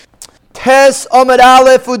Tes Amad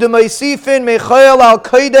Aleph U'Demaisifin Mechayel Al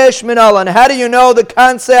Kodesh Minal. And how do you know the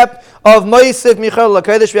concept of Meisif Mechayel Al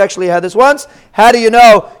Kodesh? We actually had this once. How do you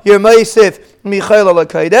know you're Meisif Mechayel Al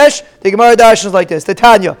Kodesh? The Gemara Darshan is like this. The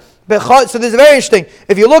Tanya. So this is very interesting.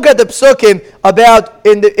 If you look at the psukim about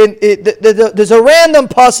there's a random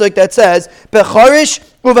pasuk that says Becharish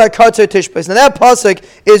Uvakatzer Tishbis. Now that pasuk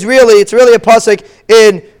is really a pasuk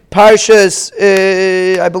in Parshas,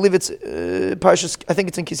 I believe it's Parshas, I think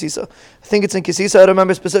it's in Kisisa. I don't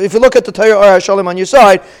remember specifically. If you look at the Torah or Hashalom on your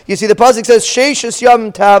side, you see the pasuk says Sheishas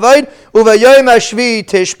Yom Tavayd Uvayom Ashvi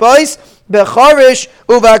Tishbais Becharish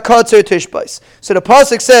Uvakatzer Tishbais. So the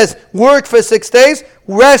pasuk says work for 6 days,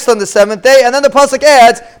 rest on the 7th day, and then the pasuk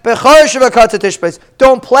adds Becharish Uvakatzer Tishbais.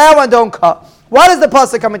 Don't plow and don't cut. What is the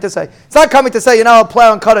pasuk coming to say? It's not coming to say you're not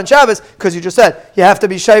plow and cut on Shabbos, because you just said you have to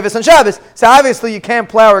be shavis on Shabbos. So obviously you can't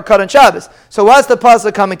plow or cut on Shabbos. So what's the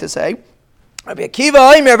pasuk coming to say? Rabbi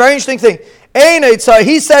Akiva, a very interesting thing.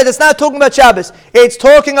 He said it's not talking about Shabbos. It's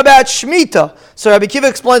talking about Shemitah. So Rabbi Akiva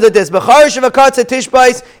explains that this Becharish V'Katzer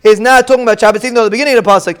Tishbais is not talking about Shabbos, even though the beginning of the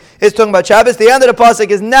pasuk is talking about Shabbos. The end of the pasuk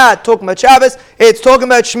is not talking about Shabbos. It's talking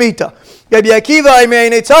about Shemitah. Rabbi Akiva,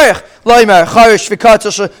 so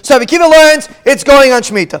Rabbi Akiva learns it's going on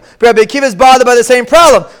Shemitah. But Rabbi Akiva is bothered by the same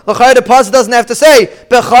problem. The pasuk doesn't have to say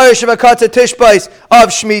Becharish V'Katzer Tishbais of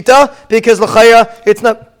Shemitah, because it's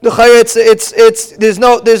not. The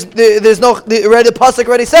pasuk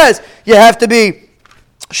already says you have to be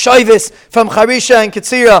shayvis from Charisha and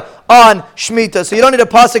Ketzira on Shemitah. So you don't need a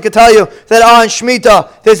pasuk to tell you that on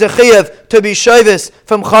Shemitah there's a chiyuv to be shayvis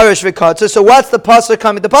from Charish v'Katzer. So what's the pasuk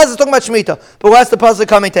coming? The pasuk is talking about Shemitah, but what's the pasuk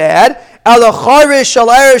coming to add? Ala Charish shal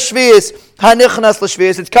erev shvius hanichnas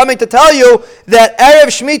l'shvius. It's coming to tell you that erev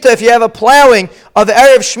Shemitah, if you have a plowing of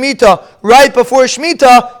erev Shemitah right before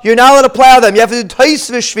Shemitah, you're not allowed to plow them. You have to do tais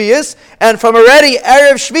v'shvius, and from already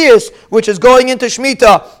erev Shvius, which is going into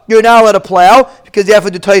Shemitah, you're not allowed to plow because you have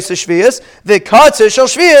to do tais v'shvius. The katzer shal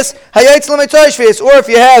shvius hayetz l'mitzay shvius. Or if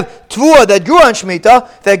you have tvua that grew on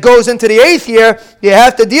Shemitah that goes into the 8th year, you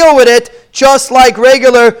have to deal with it just like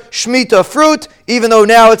regular Shemitah fruit. Even though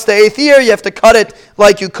now it's the 8th year, you have to cut it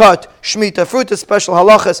like you cut Shemitah fruit. The special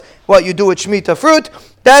halachas what you do with Shemitah fruit.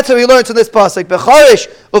 That's what we learned in this pasuk. Becharish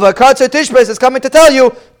uvakatzer tishbais is coming to tell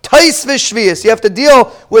you tais v'shvius. You have to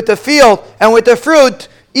deal with the field and with the fruit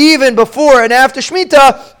even before and after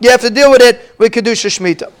Shemitah. You have to deal with it with kedusha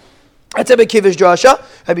Shemitah. That's Rabbi Akiva's drasha.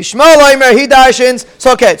 Rabbi Shmuel Omer, he darshins.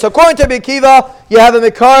 So according to Rabbi Akiva, you have a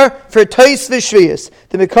mikar for tais v'shvius.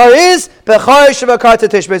 The mikar is becharish v'katzer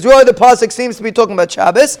tishbais. Really, the pasuk seems to be talking about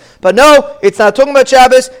Shabbos, but no, it's not talking about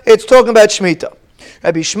Shabbos. It's talking about Shemitah.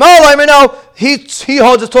 Rabbi Shmuel, no, he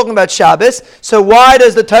holds it's talking about Shabbos. So why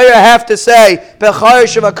does the Torah have to say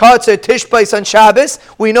Becharish v'Katzer Tishbais on Shabbos?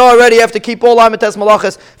 We know already you have to keep all Amitas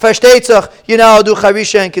Malachas. Fashteitzach, do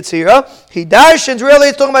Charisha and Ketzira. He darshins, really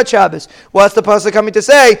it's talking about Shabbos. What's the pasuk coming to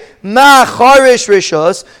say? Ma Charish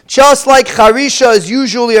Rishos. Just like Charisha is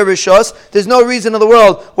usually a Rishos, there's no reason in the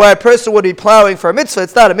world why a person would be plowing for a mitzvah.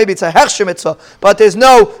 It's not, maybe it's a Hechsher mitzvah, but there's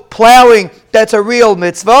no plowing that's a real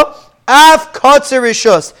mitzvah. Af Katzer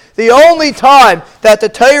Rishus. The only time that the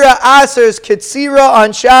Torah asers Ketzira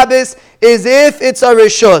on Shabbos is if it's a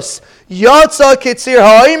Rishus. Yotza Ketzir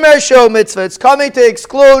Ha'omer Sho Mitzvah. It's coming to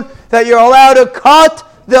exclude that you're allowed to cut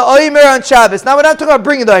the Omer on Shabbos. Now we're not talking about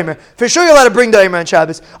bringing the Omer. For sure you're allowed to bring the Omer on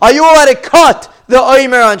Shabbos. Are you allowed to cut the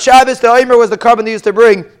Omer on Shabbos? The Omer was the carbon they used to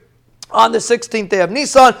bring on the 16th day of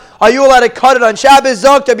Nisan. Are you allowed to cut it on Shabbos?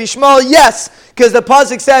 Zok to Bishmal, yes, because the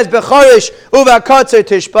pasuk says Becharish uvakatzer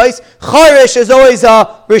tishbais. Charish is always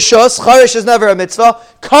a rishus. Charish is never a mitzvah.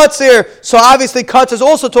 Katzir, so obviously Katz is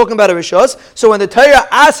also talking about a rishus. So when the Torah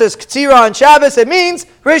asks Ketzira on Shabbos, it means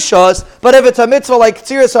rishus. But if it's a mitzvah like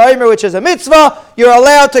Ketzira Sa'omer, which is a mitzvah, you're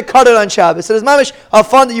allowed to cut it on Shabbos. So there's mamish a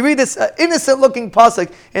fun. You read this innocent-looking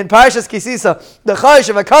pasuk in Parshas Kisisa, the Charish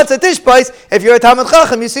uvakatzer tishbais. If you're a Talmid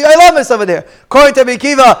Chacham, you see I love over there. According to Rabbi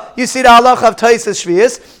Akiva, you see the halacha of tais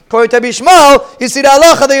v'shvius. According to Rabbi Shmuel, you see the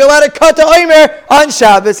halacha that you're allowed to cut the omer on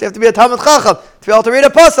Shabbos. You have to be a Talmid Chacham to be able to read a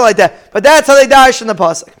pasuk like that. But that's how they dash in the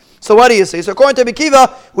pasuk. So what do you see? So according to Rabbi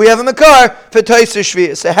Akiva, we have a makar for tais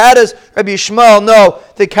v'shvius. So how does Rabbi Shmuel know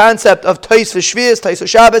the concept of tais v'shvius, tais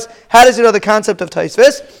v'Shabbos? How does he know the concept of tais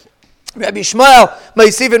v'shvius? Rabbi Shmuel,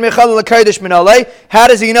 Meisivin Mechal L'Kodesh Minalei. How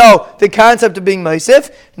does he know the concept of being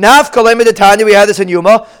Meisiv? Nav Kolei Meditanya, we had this in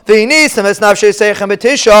Yuma. V'yinisam es nafshei seichem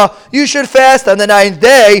betisha. You should fast on the 9th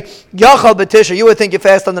day Yachal b'tisha, you would think you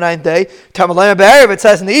fast on the 9th day. Tamalayim b'erev, it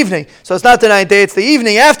says in the evening. So it's not the 9th day, it's the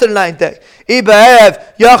evening after the 9th day. I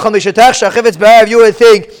b'erev, yachal mishatach shach, if it's b'erev, you would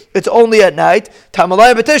think it's only at night.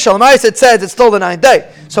 Tamalayim b'tisha, l'mayis it says it's still the 9th day.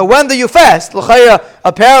 So when do you fast? L'chayra,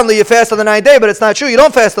 apparently you fast on the 9th day, but it's not true, you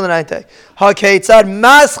don't fast on the 9th day. HaKeitzad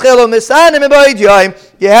maschil u'misanim b'ayid yoim,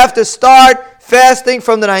 you have to start fasting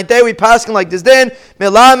from the 9th day. We passing like this then.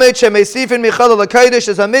 Melamed shemesifin michal l'kodesh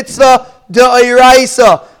is a mitzvah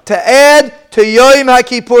d'oraisa, to add to Yom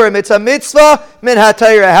HaKippurim. It's a mitzvah min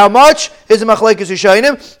hatayra. How much is a machlekes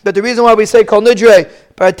Rishonim? But the reason why we say kol nidre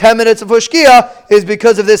by 10 minutes before Shkia is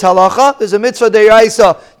because of this halacha. There's a mitzvah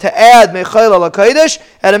d'oraisa to add michal l'kodesh,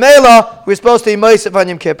 and a mela we're supposed to be meisef on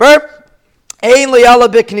Yom Kippur. That's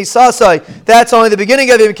only the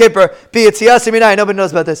beginning of Yom Kippur. Nobody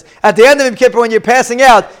knows about this. At the end of Yom Kippur, when you're passing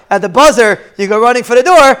out, at the buzzer, you go running for the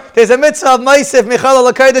door, there's a mitzvah of Maisif Michal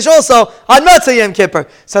al-Kodesh also on Matzah Yom Kippur.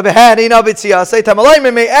 So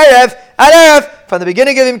from the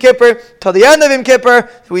beginning of Yom Kippur till the end of Yom Kippur,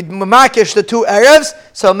 we makish the 2 Erevs.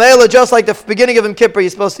 So Mela, just like the beginning of Yom Kippur,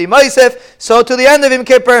 you're supposed to be Maisif. So to the end of Yom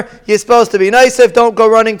Kippur, you're supposed to be Naisif. Don't go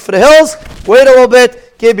running for the hills. Wait a little bit.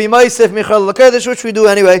 Give me Maisif Michal l'Kodesh, which we do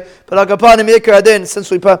anyway. But Agapanim Yikar Adin,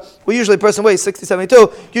 since we usually a person waits 60,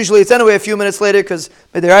 72, usually it's anyway a few minutes later because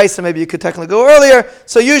maybe you could technically go earlier.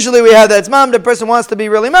 So usually we have that Zmam, the person wants to be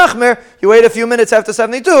really machmir, you wait a few minutes after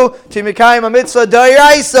 72 to Mikayim a mitzvah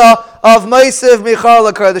d'oraisa of Maisif Michal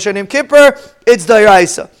l'Kodesh. On Yom Kippur, it's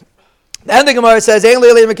d'oraisa. And the Gemara says, Ein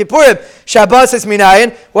Le'Yom Kippurim, Shabbos is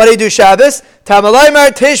minayin. What do you do Shabbos? Tamalaymar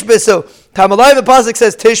tishbesu. Tamalayim, the pasuk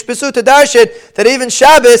says tishbesu to darshan that even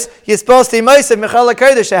Shabbos you're supposed to be meisiv Michal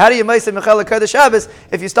HaKodesh. How do you meisiv Michal HaKodesh Shabbos?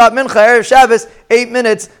 If you start mincha erev Shabbos 8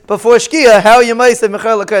 minutes before Shkia, how are you meisiv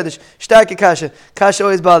Michal HaKodesh? Shtaki kasha. Kasha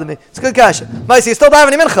always bothered me. It's good kasha. Meisiv, you're still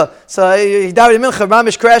davening mincha. So you davening mincha,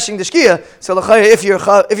 mamish crashing the Shkia. So if you're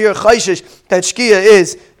chayshish that Shkia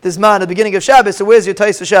is this man at the beginning of Shabbos, so where's your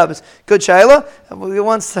taste for Shabbos? Good shayla. We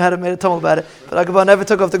once had made a tumble about it, but Agabah never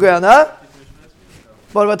took off the ground, huh?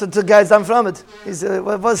 What about the guy's done from it?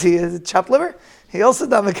 What was he? A chopped liver? He also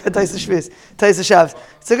done a taste of Shabbos.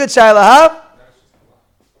 It's a good shayla,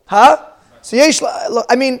 huh? So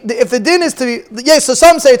I mean, if the din is to be, yes, so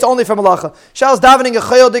some say it's only from Malacha. Shal's davening a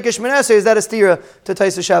chayil dikish menaseh, is that a stira to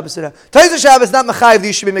Taisa Shabbos? Taisa Shabbos is not mechayiv that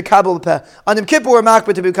you should be mekabel peh. On Yom Kippur we're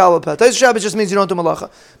makbid to be mekabel peh. Taisa Shabbos just means you don't do Malacha.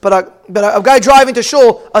 But a guy driving to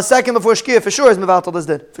shul a second before Shkia for sure is mevatel this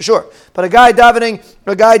din, for sure. But a guy davening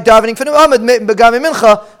for the Muhammad begami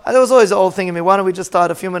mincha, there was always the old thing in me. Why don't we just start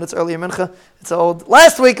a few minutes earlier mincha? It's old.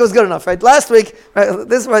 Last week it was good enough, right? Last week,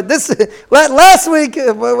 last week,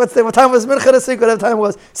 what time was mincha this week? Whatever time it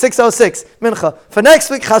was, 6:06 mincha. For next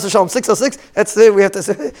week, chas v'shalom 6:06. That's we have to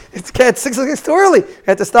say it's 6:06 too early. We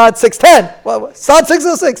have to start 6:10. Well, start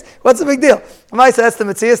 6:06. What's the big deal? I say that's the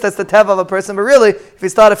mitzias, that's the teva of a person. But really, if you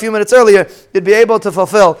start a few minutes earlier, you'd be able to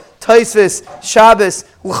fulfill Taisvis, Shabbos,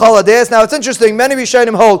 L'chol HaDeis. Now it's interesting. Many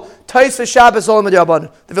Rishonim hold Taisvis, Shabbos, all Midyabanan.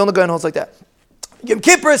 The Vilna Gaon holds like that. Yom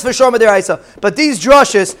Kippur is for sure Midiraisa, but these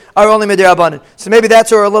drushes are only Midirabanan. So maybe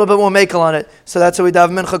that's where we're a little bit more makel on it. So that's why we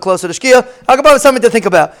daven mincha closer to Shkia. Agabav is something to think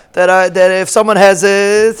about. That if someone has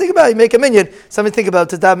think about it, you make a minyan. Something to think about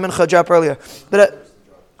to daven mincha drop earlier. But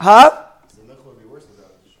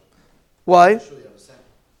why?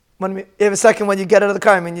 When you have a second when you get out of the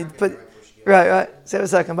car, I mean you put right. So you have a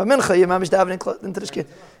second, but mincha you mamish davening into the Shkia.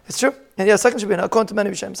 It's true, and yeah, a second should be enough. According to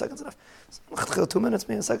many Rishonim, seconds enough. 2 minutes,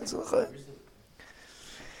 maybe a second.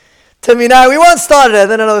 To me now, we once started it,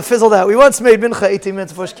 then it fizzled out. We once made mincha 18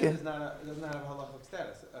 minutes before Shkia. It does not have halachic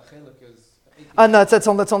status. A chiluk is 18 minutes.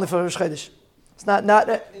 No, that's only for Rosh Chodesh. It's not in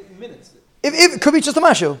minutes. It could be just a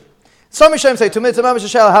mashu. Some Rishonim say 2 minutes of mamish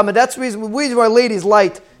shal hamad. That's the reason why ladies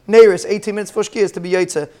light neiris 18 minutes before Shkia is to be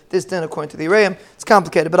yaitza. This din according to the Reim. It's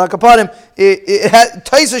complicated, but akapadim it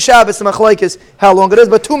Taisa Shabbos the machlokes how long it is,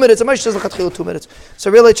 but 2 minutes. It might just look at 2 minutes. So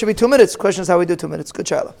really, it should be 2 minutes. The question is how we do 2 minutes. Good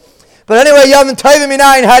shayla. But anyway, Yom Tovim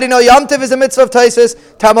Minayin, how do you know Yom Tov is a mitzvah of Taisis?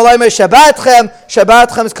 Tamalayim Shabbatchem.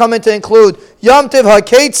 Shabbatchem is coming to include Yom Tov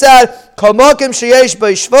HaKeitzad, Komokim Sheyesh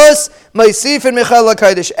B'Shvus, Meisifin Michal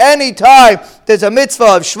HaKodesh. Any time there's a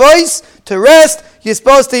mitzvah of Shvus, to rest, you're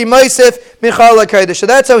supposed to be Meisif Michal HaKodesh. So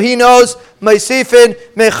that's how he knows Meisifin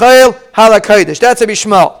Michal HaKodesh. That's a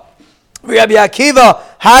Bishmal. Rabbi Akiva,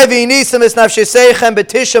 Rabbi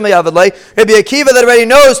Akiva that already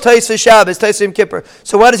knows Taisva Shabbos, Taisva Yom Kippur.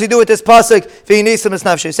 So what does he do with this pasuk? V'yinisam es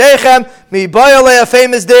nafshei seichem mi bayalei a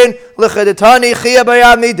famous din l'chadetani chia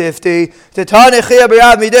b'yad midifti. Tetani chia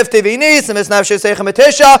b'yad midifti v'yinisam es nafshei seichem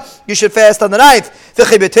b'tisha. You should fast on the 9th.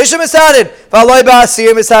 V'chi b'tisha misanin v'aloi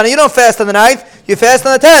ba'asir misanin. You don't fast on the 9th. you fast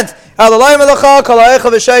on the 10th.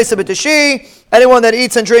 Anyone that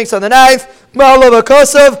eats and drinks on the 9th,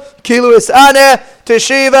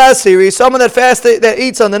 someone that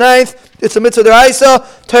eats on the 9th, it's a mitzvah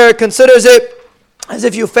d'oraisa. Torah considers it as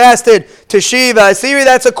if you fasted to Shiva Asiri.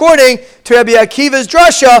 That's according to Rabbi Akiva's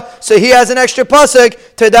drasha, so he has an extra pasuk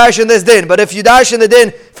to darshan this din. But if you darshan the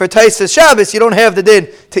din for Taisus Shabbos, you don't have the din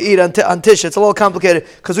to eat on Tisha. It's a little complicated,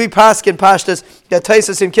 because we paskin pashtas that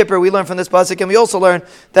Taisus Yom Kippur, we learn from this pasuk, and we also learn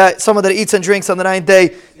that someone that eats and drinks on the 9th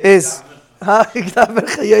day is... But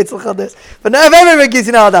not everyone agrees,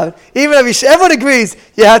 even if everyone agrees,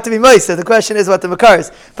 you have to be moister. The question is what the makar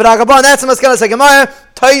is. But Agabon, that's the maskana Gemara.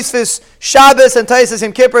 Taisvis Shabbos and Taisvis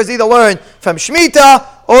Yom Kippur is either learned from Shemitah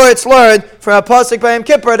or it's learned from a pasuk by Yom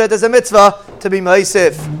Kippur that there's a mitzvah to be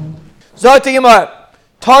moisif. Zoti Gemara.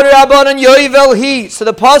 Tanu Rabbanan Yovel He. So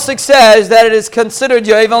the pasuk says that it is considered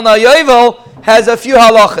Yovel. Now Yovel has a few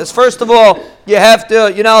halachas. First of all, you have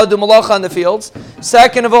to, do malacha on the fields.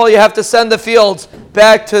 Second of all, you have to send the fields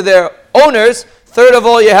back to their owners. Third of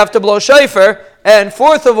all, you have to blow shofar. And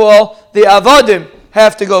fourth of all, the avadim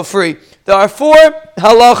have to go free. There are 4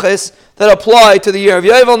 halachas that apply to the year of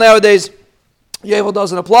Yovel. Nowadays, Yovel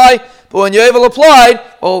doesn't apply, but when Yovel applied,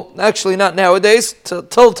 well, actually not nowadays,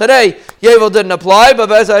 till today, Yovel didn't apply, but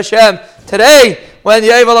Bez Hashem, today, when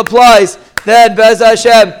Yovel applies, then Bez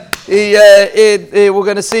Hashem, we're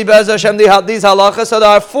going to see Bez Hashem these halachas. So there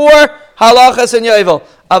are 4 halachas in Yovel.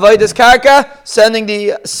 Avodas Karka, sending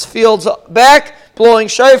the fields back, blowing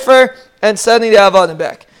shofar, and sending the avadim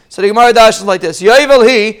back. So the Gemara Dash is like this. Yovel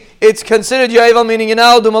it's considered Yovel, meaning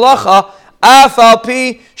Yinal du Malacha, Afal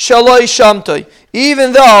pi shaloi shamtoi.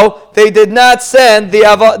 Even though they did not send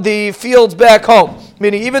the fields back home,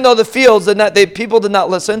 meaning even though the fields people did not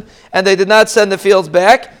listen and they did not send the fields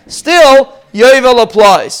back, still Yovel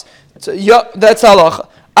applies. So that's halacha.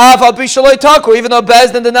 Afal pi shaloi taku. Even though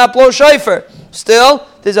Bezdin did not blow shofar, still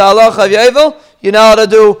there's a halacha of Yovel. You know how to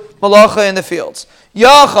do malacha in the fields.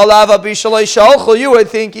 Yachal afal pi shaloi shalchu. You would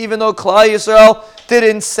think even though Klal Yisrael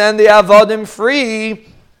didn't send the avadim free.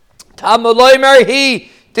 Tamaloimer he,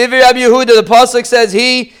 Divi Rabbi Yehuda, the pasuk says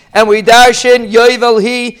he, and we darshan Yovel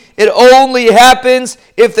he. It only happens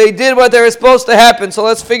if they did what they were supposed to happen. So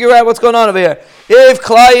let's figure out what's going on over here. If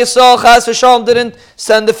Klal Yisrael Chas v'Shalom didn't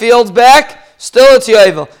send the fields back, still it's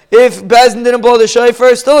Yovel. If Bezdin didn't blow the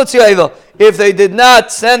shofar, still it's Yovel. If they did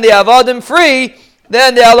not send the avadim free,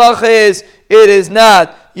 then the halacha is it is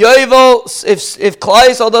not Yovel. If Klal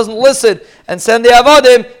Yisrael doesn't listen and send the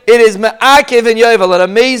avadim, it is ma'akiv in Yovel. An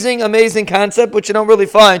amazing concept which you don't really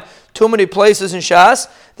find too many places in Shas.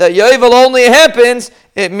 That Yovel only happens,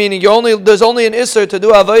 meaning there's only an isser to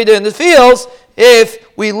do avodah in the fields if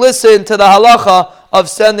we listen to the halacha of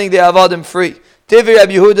sending the avadim free. Divi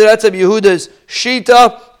Rabbi Yehuda, that's Rabbi Yehuda's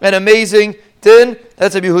shita, an amazing din.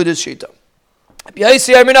 That's Rabbi Yehuda's shita. Rabbi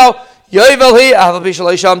Yossi, Yovel he, Aval Pi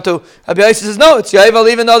Shaloi Shamtu. Rabbi Yossi says, no, it's Yovel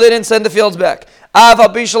even though they didn't send the fields back.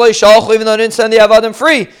 Aval Pi Shaloi Shalchu, even though they didn't send the avadim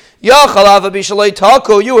free. Yachal Aval Pi Shaloi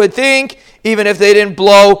Taku. You would think, even if they didn't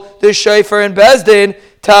blow the shofar in Bezdin,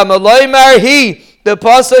 Tamaloi Mar he. The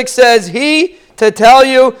pasuk says he to tell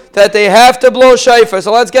you that they have to blow shofar.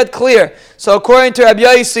 So let's get clear. So according to Rabbi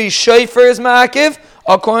Yossi, shofar is ma'akiv.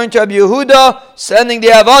 According to Rabbi Yehuda, sending the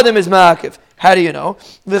avadim is ma'akiv. How do you know?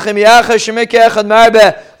 Since one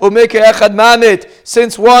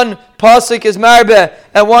pasuk is marbe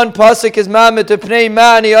and one pasuk is mamit, pnei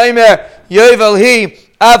ma'ani omer yovel he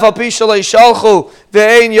aval pi shaloi shalchu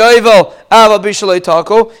ve'ein yovel aval pi shaloi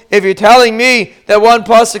taku. If you're telling me that one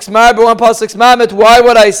pasuk's marbe, one pasuk's mamit, why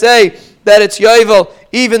would I say that it's yovel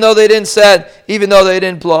even though they didn't send, even though they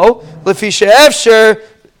didn't blow? Lefi she'efsher.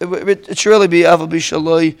 It should really be Aval Pi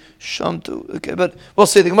Shaloi Shamtu. Okay, but we'll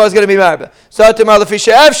see. The Gemara is going to be marbe.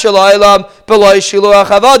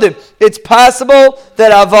 It's possible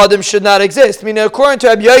that avadim should not exist. Meaning, according to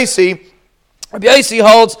Rabbi Yossi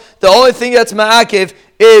holds the only thing that's ma'akiv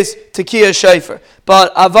is Tekiah Shofar.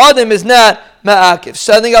 But avadim is not ma'akiv.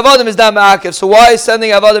 Sending avadim is not ma'akiv. So why is sending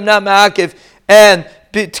avadim not ma'akiv and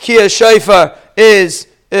Tekiah Shofar is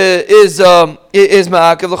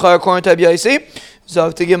ma'akiv? According to Rabbi Yossi.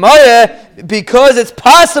 Because it's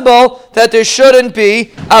possible that there shouldn't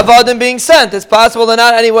be avadim being sent. It's possible that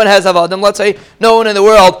not anyone has avadim. Let's say no one in the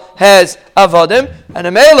world has avadim, and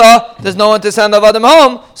in Mela, there's no one to send avadim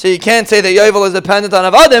home, so you can't say that Yovel is dependent on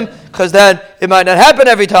avadim, because then it might not happen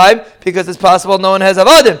every time, because it's possible no one has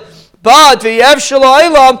avadim. But it's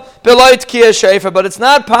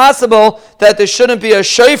not possible that there shouldn't be a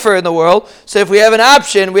shofar in the world. So if we have an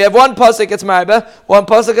option, we have one pasuk it's marbe, one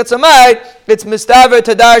pasuk it's a ma'id, it's mistaver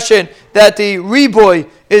to darshan that the riboy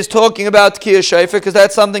is talking about Tkiyah Shofar because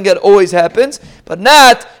that's something that always happens, but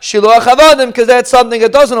not Shiluach Avadim because that's something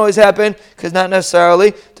that doesn't always happen because not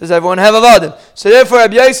necessarily does everyone have Avadim. So therefore,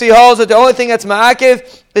 Rabbi Yossi holds that the only thing that's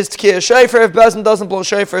Ma'akiv is Tkiyah Shofar. If Bezdin doesn't blow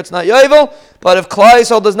Shofar, it's not Yovel, but if Klal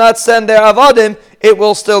Yisrael does not send their Avadim, it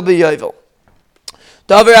will still be Yovel.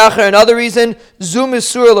 Davar Acher, another reason, Zum is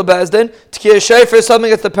Surah LeBezdin. Tkiyah Shofar is something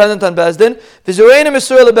that's dependent on Bezdin. V'zureinim is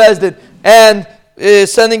Surah LeBezdin. And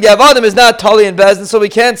sending the Avadim is not Tali and Bezdin, so we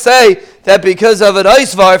can't say that because of an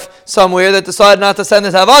Eisvarf somewhere that decided not to send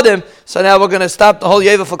his Avadim, so now we're going to stop the whole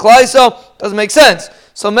Yeva for Klal Yisrael. Doesn't make sense.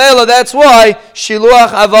 So Mela, that's why Shiluach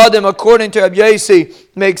Avadim, according to Rabbi Yossi,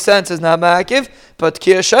 makes sense as not Ma'akiv, but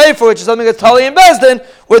Tkiyah Shofar, which is something that's Tali and Bezdin,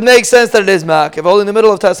 would make sense that it is Ma'akiv, only in the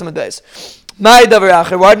middle of Testament days. My davar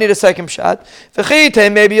acher. Why do you need a second shot?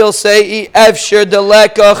 Maybe you'll say, it's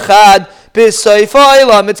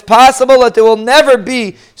possible that there will never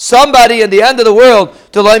be somebody in the end of the world.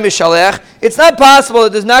 It's not possible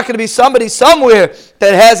that there's not going to be somebody somewhere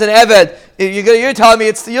that has an eved. You're telling me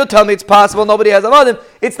it's possible nobody has a avadim.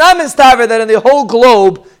 It's not mistaver that in the whole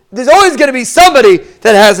globe there's always going to be somebody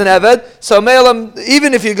that has an eved. So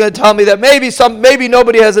even if you're going to tell me that maybe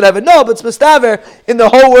nobody has an eved, no, but it's mistaver in the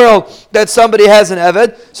whole world that somebody has an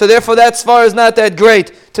eved. So therefore, that far is not that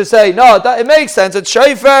great to say. No, it makes sense. It's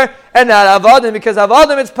shofar and not avadim, because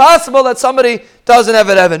avadim it's possible that somebody doesn't have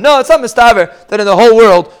an eved. No, it's not mistaver that in the whole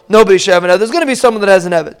world nobody should have an eved. There's going to be someone that has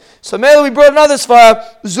an eved. So we brought another svara.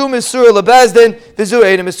 Zum is surah lebezdin, v'zu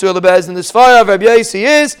eidim is surah lebezdin. The svara of Rabbi Yossi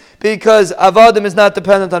is because avadim is not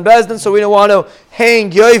dependent on bezdin, so we don't want to hang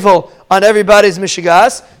yovel on everybody's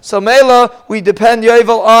mishigas. So Mela, we depend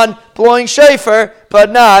yovel on blowing shofar, but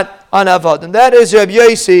not on avadim. That is Rabbi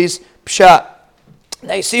Yossi's pshat.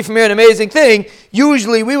 Now you see from here an amazing thing.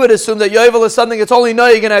 Usually we would assume that yovel is something that's only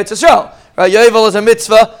noyig in Eretz Yisrael. Right? Yovel is a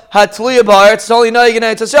mitzvah, hatliya ba'aretz, it's only noyig in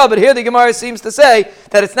Eretz Yisrael. But here the Gemara seems to say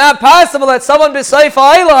that it's not possible that someone b'seif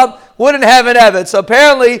ha'olam wouldn't have an eved. So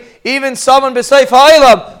apparently, even someone b'seif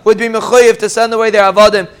ha'olam would be mechuyev to send away their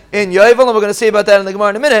avadim in yovel, and we're going to see about that in the Gemara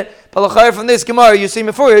in a minute. But l'chayr from this Gemara, you see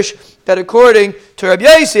mefurish that according to Rabbi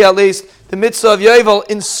Yossi at least, the mitzvah of yovel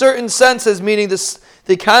in certain senses, meaning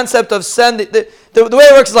the concept of sending, the way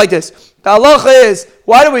it works is like this. The halacha is,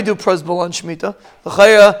 why do we do prosbol on Shemitah?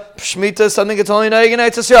 Shemitah is something that's only noyig in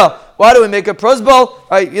Eretz Yisrael. Why do we make a prosbol?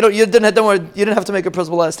 Right, you didn't have to make a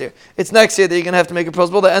prosbol last year. It's next year that you're going to have to make a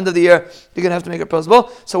prosbol. The end of the year, you're going to have to make a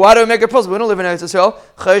prosbol. So why do we make a prosbol? We don't live in Eretz Yisrael.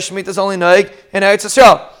 Shemitah is only noyig in Eretz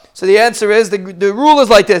Yisrael. So the answer is, the rule is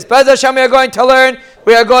like this. Bez Hashem, we are going to learn,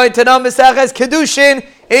 we are going to know Meseches Kedushin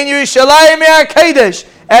in Yerushalayim Kedesh.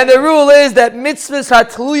 And the rule is that mitzvahs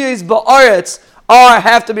hatluyos ba'aretz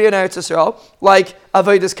have to be in Eretz Yisrael, like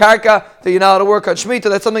avodas karka, that you're not allowed to work on Shemitah,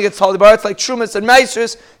 that's something that's tali ba'aretz, like trumas and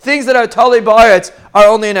meisers. Things that are tali ba'aretz are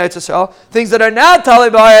only in Eretz Yisrael. Things that are not tali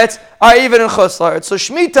ba'aretz are even in chutz la'aretz. So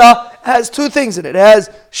Shemitah has two things in it. It has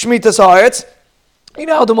Shemitah's haaretz, you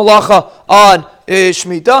know, the malacha on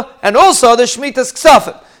Shemitah, and also the Shemitah's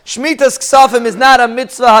ksafim. Shemitah's ksafim is not a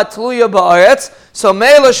mitzvah hatluya ba'aretz, so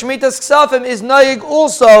Meila Shemitah's ksafim is noyig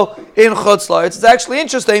also in chutz la'aretz. It's actually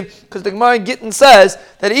interesting because the Gemara in Gittin says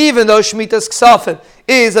that even though Shemitah's ksafim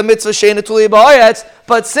is a mitzvah she'ein hatluya ba'aretz,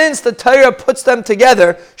 but since the Torah puts them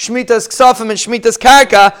together, Shemitah's ksafim and Shemitah's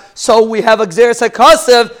karka, so we have a gzeres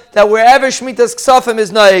hakasev that wherever Shemitah's ksafim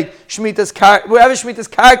is noyig, wherever Shemitah's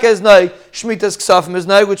karka is noyig, Shemitah's ksafim is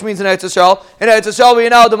noyig, which means in Eretz Yisrael we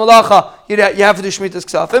know the malacha, you have to do Shemitah's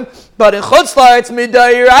ksafim. But in chutz la'aretz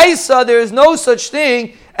midayiraisa, there is no such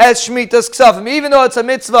thing as Shemitah's ksafim, even though it's a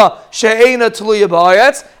mitzvah she'eina tluya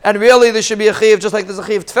ba'aretz, and really there should be a chiyuv, just like there's a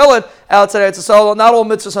chiyuv tefillin outside Eretz Yisrael. Not all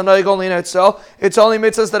mitzvahs are noyig only in Eretz Yisrael. It's only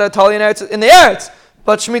mitzvahs that are tali in the Eretz.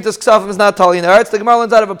 But Shemitah's ksafim is not tali in the Eretz. The Gemara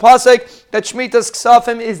learns out of a pasuk that Shemitah's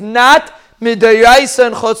ksafim is not midayiraisa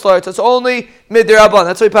and chutz la'aretz. It's only midirabanan.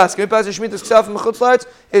 That's why we pass. Can we pass Shemitah's ksafim and chutz la'aretz?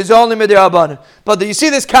 Is only midirabanan. But you see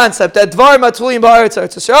this concept that dvar matulin ba'aretz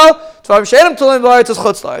Eretz Yisrael, dvar she'enim tulin ba'aretz is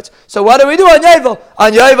chutz la'aretz. So what do we do on yovel?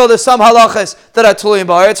 On yovel, there's some halachas that are tulin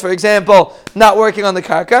ba'aretz. For example, not working on the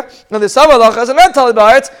karka, and there's some halachas that are not tulin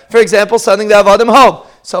ba'aretz. For example, sending the avadim home.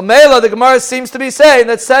 So Mela, the Gemara seems to be saying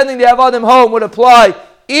that sending the avadim home would apply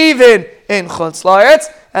even in chutz la'aretz.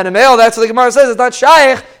 And a male, that's what the Gemara says, it's not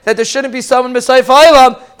shaykh, that there shouldn't be someone b'seif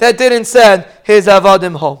ha'olam that didn't send his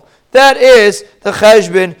avadim home. That is the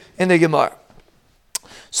cheshbon in the Gemara.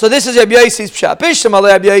 So this is Rabbi Yossi's pshat. Bishlam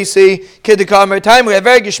alei Rabbi Yossi, kiddukamer time, we have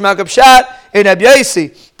very gishmak of pshat in Rabbi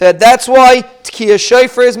Yossi. That's why tkiyah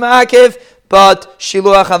shofar is ma'akiv, but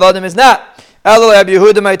shiluach avadim is not. Elul Rabbi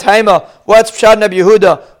Yehuda my taima. What's Pshat Rabbi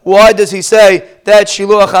Yehuda? Why does he say that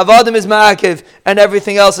Shiluach Havadim is ma'akiv and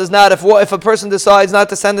everything else is not? If a person decides not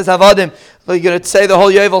to send his Havadim, you're going to say the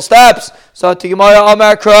whole Yovel stops. So Tigimara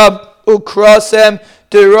Amar Krab Ukrasem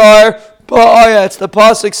Durar Ba'ayatz. The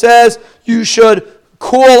pasuk says you should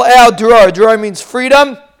call out Durar. Durar means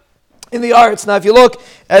freedom in the arts. Now, if you look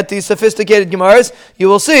at the sophisticated Gemaras, you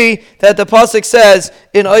will see that the pasuk says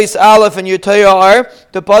in Ois Aleph and Yutayar,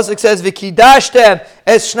 the pasuk says V'kidashtem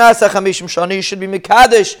es shnasa chamishim shani. You should be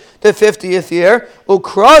mekadesh the 50th year.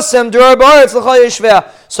 Ukrasem durar ba'aretz l'chol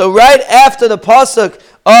yeshveh. So right after the pasuk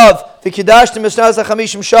of V'kidashtem es shnasa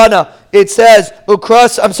chamishim shana, it says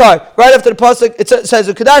right after the pasuk it says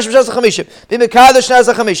V'kidashtem es shnasa chamishim. Be mekadesh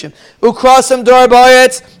shnasa chamishim. Ukrasem durar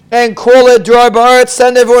ba'aretz. And call it Durar Ba'aretz,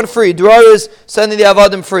 send everyone free. Durar is sending the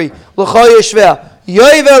Avadim free. L'chol yeshveh.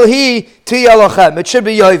 Yovel hi tiya lachem. It should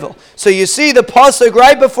be Yovel. So you see the pasuk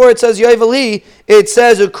right before it says Yovel hi, it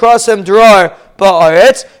says Ukrasem Durar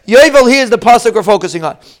Ba'aretz. Yovel hi is the pasuk we're focusing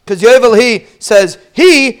on. Because Yovel hi says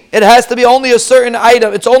he, it has to be only a certain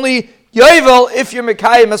item. It's only Yovel if you're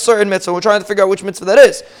Mekayim a certain mitzvah. We're trying to figure out which mitzvah that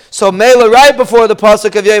is. So Mela, right before the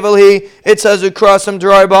pasuk of Yovel hi, it says Ukrasem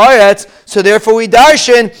Durar Ba'aretz. So therefore we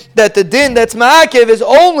darshan that the din that's ma'akiv is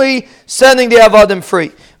only sending the Avadim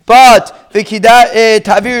free. But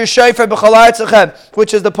Tavir Shayfer B'chol Artzachem,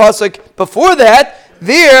 which is the pasuk before that,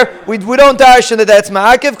 there we don't darshan that that's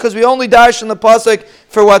ma'akiv because we only darshan the pasuk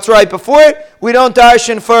for what's right before it. We don't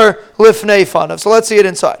darshan for Lifnei Fanav. So let's see it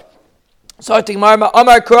inside. The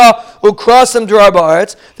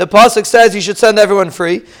pasuk says you should send everyone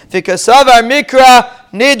free. V'kasavar mikra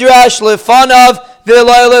nidrash lefanav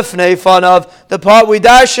v'lay lefnei fanav. The part we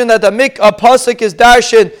darshan that a pasuk is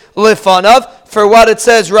darshan lefanav for what it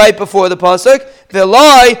says right before the pasuk.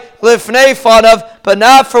 V'lay lefnei fanav, but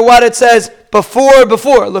not for what it says before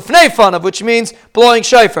lefnei fanav, which means blowing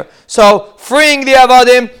shofar. So freeing the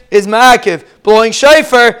avadim is ma'akiv. Blowing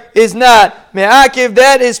shofar is not ma'akiv.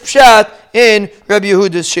 That is pshat in Rabbi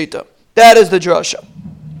Yehuda's shita. That is the drasha.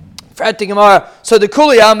 So the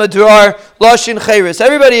kuli alma durar lashin chayris.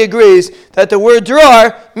 Everybody agrees that the word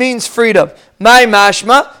durar means freedom. My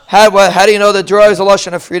mashma. How do you know that durar is a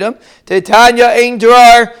lashon of freedom? Titanya ein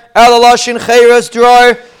durar ala lashin chayris.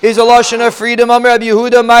 Durar is a lashon of freedom. Amar Rabbi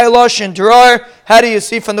Yehuda my lashin durar. How do you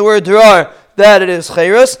see from the word durar that it is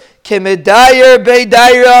chayris? Kimidayer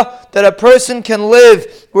beidaira, that a person can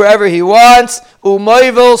live wherever he wants.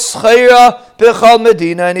 Umayvel schayra b'chal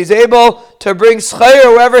medina, and he's able to bring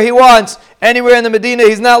schayra wherever he wants, anywhere in the Medina.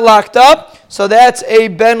 He's not locked up. So that's a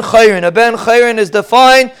ben chayrin. A ben chayrin is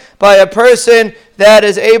defined by a person that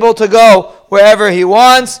is able to go wherever he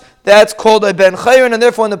wants. That's called a ben chayrin, and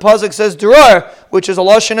therefore when the pasuk says durar, which is a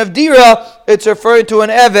lashon of dira, it's referring to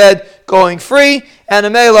an eved going free, and a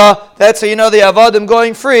mela, that's how you know the avadim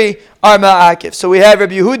going free are ma'akiv. So we have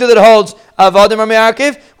Rabbi Yehuda that holds avadim are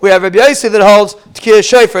ma'akiv. We have Rabbi Yossi that holds tkiyah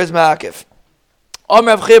shofar is ma'akiv.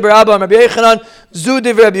 Amar Rav Chiya bar Abba, Rabbi Yechanan,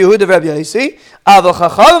 Zudiv Rabbi Yehuda, Rabbi Yossi. Aval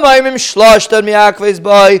chacham ma'imim shlashtan ma'akiv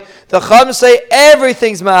by. The chacham say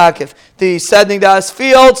everything's ma'akiv. The sending das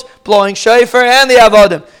fields, blowing shofar, and the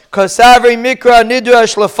avadim. Kasavri mikra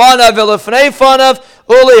nidrash lefanav v'lefnei fanav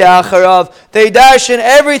uliacharav. They dash in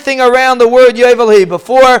everything around the word Yovel hi,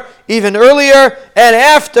 before, even earlier, and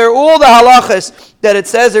after all the halachas that it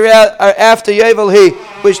says after Yovel hi,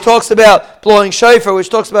 which talks about blowing shofar, which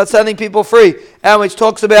talks about sending people free, and which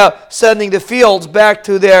talks about sending the fields back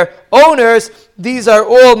to their owners. These are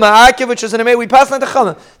all ma'akiv, which is an amazing. We pass on the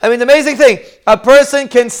chachamim. I mean, the amazing thing, a person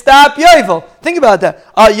can stop Yovel. Think about that.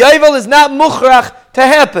 Yovel is not mukhrach to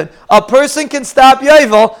happen. A person can stop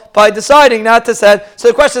Yovel by deciding not to send. So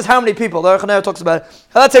the question is, how many people? The Rosh Hashana talks about it.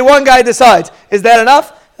 Let's say one guy decides. Is that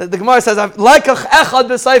enough? The Gemara says,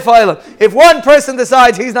 if one person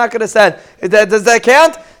decides he's not going to send, does that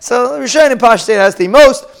count? So Rishonim Pashto has the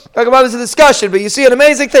most. Talk about this a discussion, but you see an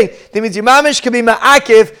amazing thing. That means Yimamish can be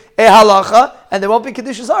ma'akiv a halacha, and there won't be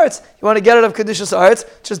Kedushas Arts. You want to get rid of Kedushas Arts,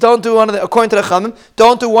 just don't do one of the, according to the Chamim,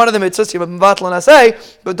 don't do one of the mitzvahs, you have Mvatl and Asay,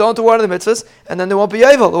 but don't do one of the mitzvahs, and then there won't be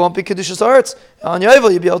Yovel, there won't be Kedushas Arts. On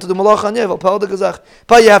Yovel, you'll be able to do Malach on Yovel,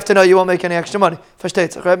 but you have to know you won't make any extra money. Right?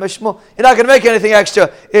 You're not going to make anything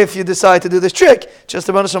extra if you decide to do this trick, just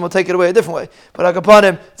the Rebbeinu will take it away a different way. But upon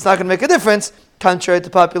him, it's not going to make a difference, contrary to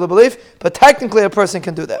popular belief, but technically a person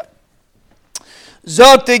can do that.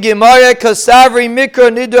 Zokti Gemara Kasavri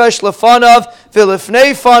Mikra Nidrash Lefanav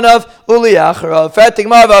Vilifnei Fanav Uliacharav. Fatik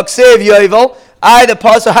Marva Aksev Yovel The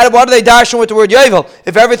pasuk. What are they dashing with the word yovel?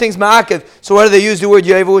 If everything's ma'akiv, so why do they use the word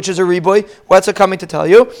yovel, which is a riboy? What's it coming to tell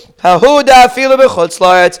you?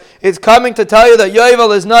 It's coming to tell you that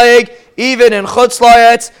yovel is naig even in chutz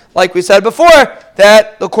la'aretz, like we said before,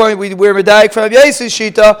 that according we're medayik from Yesi's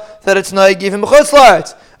shita that it's naig even b'chutz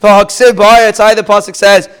la'aretz. V'haksiv ba'aretz, the pasuk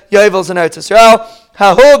says yovel's in Eretz Yisrael.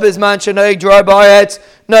 Hahub is man shenaig drar ba'aretz,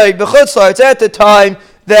 naig b'chutz la'aretz. At the time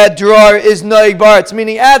that drar is naig ba'aretz,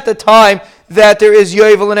 meaning at the time that there is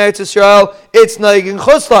yovel in Eretz Yisrael, it's naig in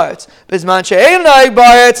chutz la'aretz. Bisman she'ein naig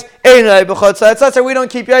ba'aretz, ein naig b'chutz la'aretz. That's why we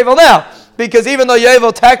don't keep yovel now. Because even though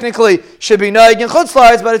yovel technically should be naig in chutz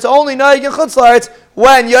la'aretz, but it's only naig in chutz la'aretz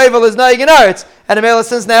when yovel is naig in Eretz. And the Mela,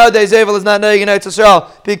 since nowadays yovel is not naig in Eretz Yisrael,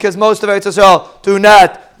 because most of Eretz Yisrael do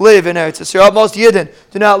not live in Eretz Yisrael. Most Yidden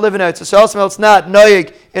do not live in Eretz Yisrael, so it's not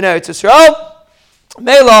naig in Eretz Yisrael.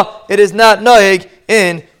 Mela, it is not naig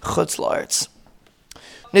in chutz la'aretz.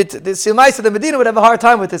 The Silmaisa, the Medina would have a hard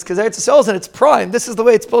time with this because Eretz Yisrael is in its prime. This is the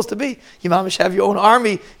way it's supposed to be. You mamish have your own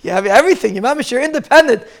army. You have everything. You mamish, you're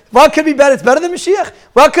independent. What could be better? It's better than Mashiach.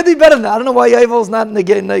 What could be better than that? I don't know why Yovel is not in the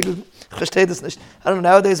game. I don't know.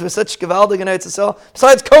 Nowadays we're such gewaldig in Eretz Yisrael.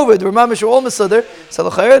 Besides COVID, we're mamish all Mesuder. So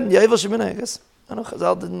Yovel Sheminah, I guess. I don't know.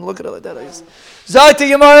 Chazal didn't look at it like that, I guess. Zakti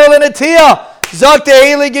Gemara L'Natiyah. Zakti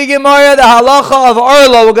Hiligi Gemara, the halacha of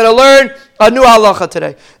Arla. We're going to learn a new halacha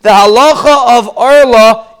today. The halacha of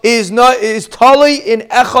Arla is tali in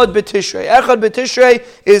Echad B'Tishrei. Echad B'Tishrei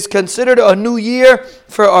is considered a new year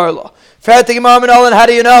for Arla. How do you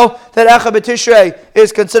know that Echad B'Tishrei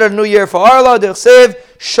is considered a new year for Arla? It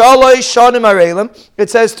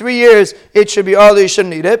says 3 years it should be Arla, you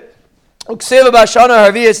shouldn't eat it. It says in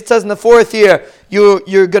the 4th year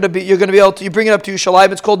you're going to be able to, you bring it up to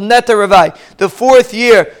Yerushalayim. It's called Neta Ravai. The 4th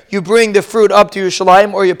year you bring the fruit up to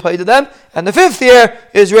Yerushalayim or you pay to them, and the 5th year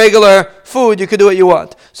is regular food. You can do what you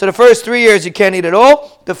want. So the first 3 years you can't eat at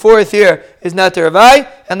all. The 4th year is Neta Ravai,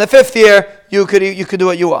 and the 5th year you could do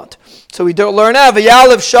what you want. So we don't learn now.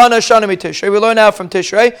 V'yalev shana mitishrei. We learn now from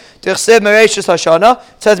Tishrei. Tichsev Mereshus Hashana.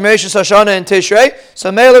 It says Mereshus Hashana in Tishrei.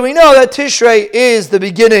 So Mele, we know that Tishrei is the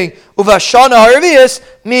beginning. Uvashana Harvius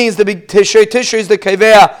means the big Tishrei. Tishrei is the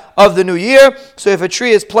kaveah of the new year. So if a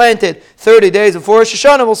tree is planted 30 days before Rosh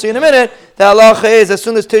Hashana, we'll see in a minute, the halacha is as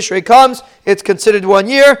soon as Tishrei comes, it's considered 1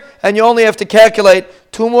 year, and you only have to calculate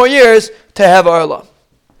 2 more years to have Arla.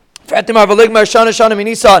 Why do you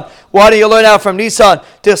learn out from Nisan?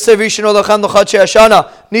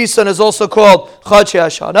 Nisan is also called Chadshei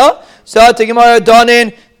Hashana.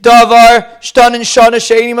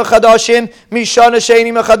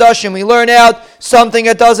 We learn out something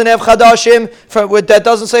that doesn't have Chadashim, that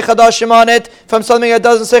doesn't say Chadashim on it, from something that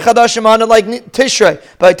doesn't say Chadashim on it, like Tishrei.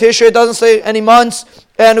 By Tishrei it doesn't say any months,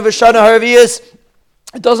 and V'shana Harvius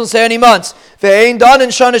it doesn't say any months. The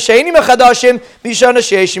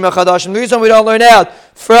reason we don't learn out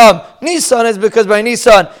from Nisan is because by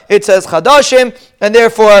Nisan it says Chadashim, and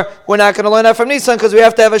therefore we're not going to learn out from Nisan because we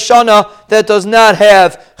have to have a Shana that does not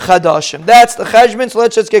have Chadashim. That's the Cheshbon. So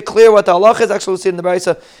let's just get clear what the halach is. Actually, we'll see it in the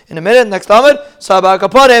Brisa in a minute. Next Talmud. Sabak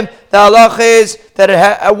upon him. The halach is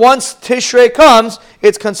that once Tishrei comes,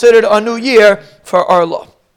 it's considered a new year for Arla.